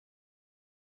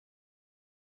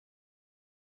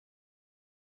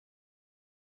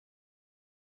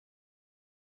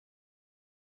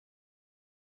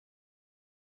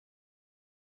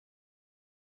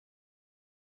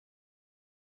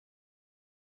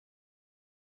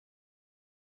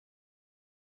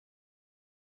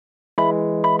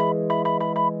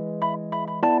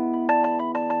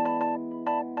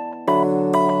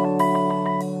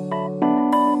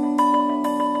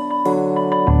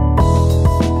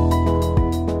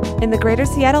In the greater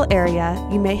Seattle area,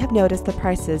 you may have noticed the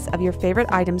prices of your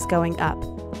favorite items going up.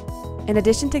 In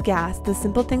addition to gas, the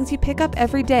simple things you pick up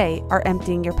every day are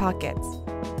emptying your pockets.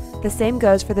 The same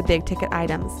goes for the big-ticket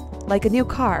items, like a new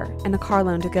car and a car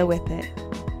loan to go with it.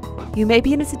 You may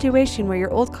be in a situation where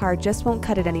your old car just won't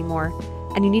cut it anymore,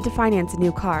 and you need to finance a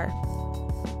new car.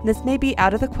 This may be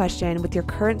out of the question with your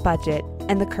current budget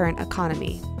and the current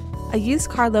economy. A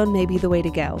used car loan may be the way to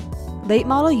go. Late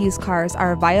model used cars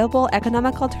are a viable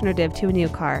economic alternative to a new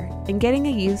car, and getting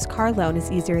a used car loan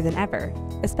is easier than ever,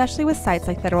 especially with sites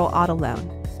like Federal Auto Loan.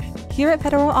 Here at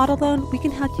Federal Auto Loan, we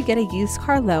can help you get a used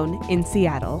car loan in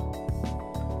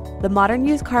Seattle. The modern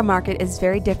used car market is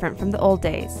very different from the old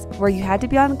days, where you had to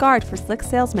be on guard for slick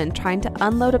salesmen trying to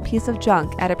unload a piece of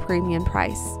junk at a premium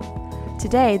price.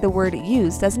 Today, the word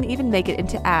used doesn't even make it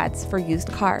into ads for used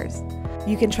cars.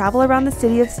 You can travel around the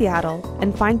city of Seattle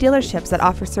and find dealerships that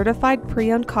offer certified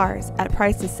pre-owned cars at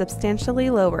prices substantially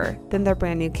lower than their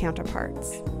brand new counterparts.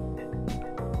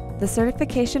 The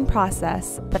certification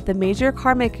process that the major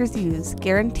car makers use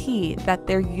guarantee that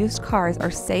their used cars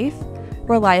are safe,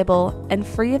 reliable, and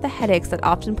free of the headaches that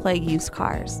often plague used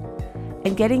cars.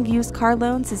 And getting used car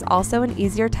loans is also an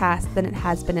easier task than it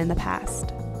has been in the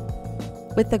past.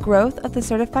 With the growth of the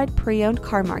certified pre-owned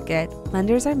car market,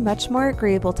 lenders are much more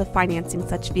agreeable to financing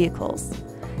such vehicles.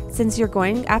 Since you're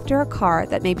going after a car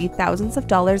that may be thousands of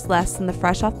dollars less than the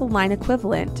fresh off the line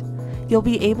equivalent, you'll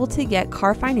be able to get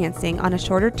car financing on a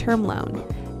shorter term loan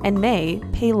and may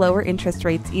pay lower interest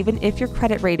rates even if your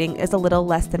credit rating is a little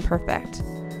less than perfect.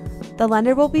 The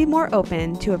lender will be more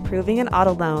open to approving an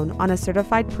auto loan on a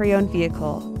certified pre-owned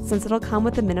vehicle since it'll come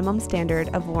with a minimum standard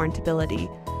of warrantability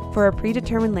for a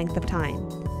predetermined length of time,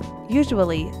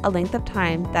 usually a length of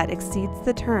time that exceeds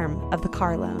the term of the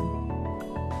car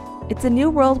loan. It's a new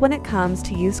world when it comes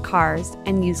to used cars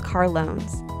and used car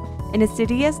loans. In a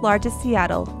city as large as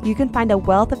Seattle, you can find a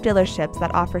wealth of dealerships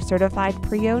that offer certified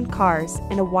pre-owned cars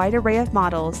in a wide array of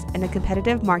models and a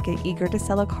competitive market eager to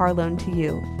sell a car loan to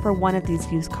you for one of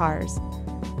these used cars.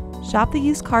 Shop the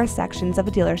used car sections of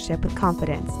a dealership with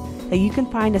confidence that you can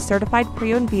find a certified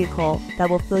pre-owned vehicle that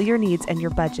will fill your needs and your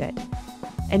budget.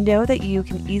 And know that you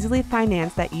can easily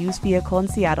finance that used vehicle in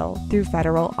Seattle through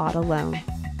Federal Auto Loan.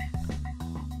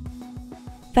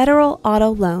 Federal Auto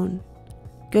Loan.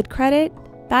 Good credit,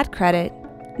 bad credit,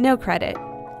 no credit,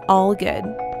 all good.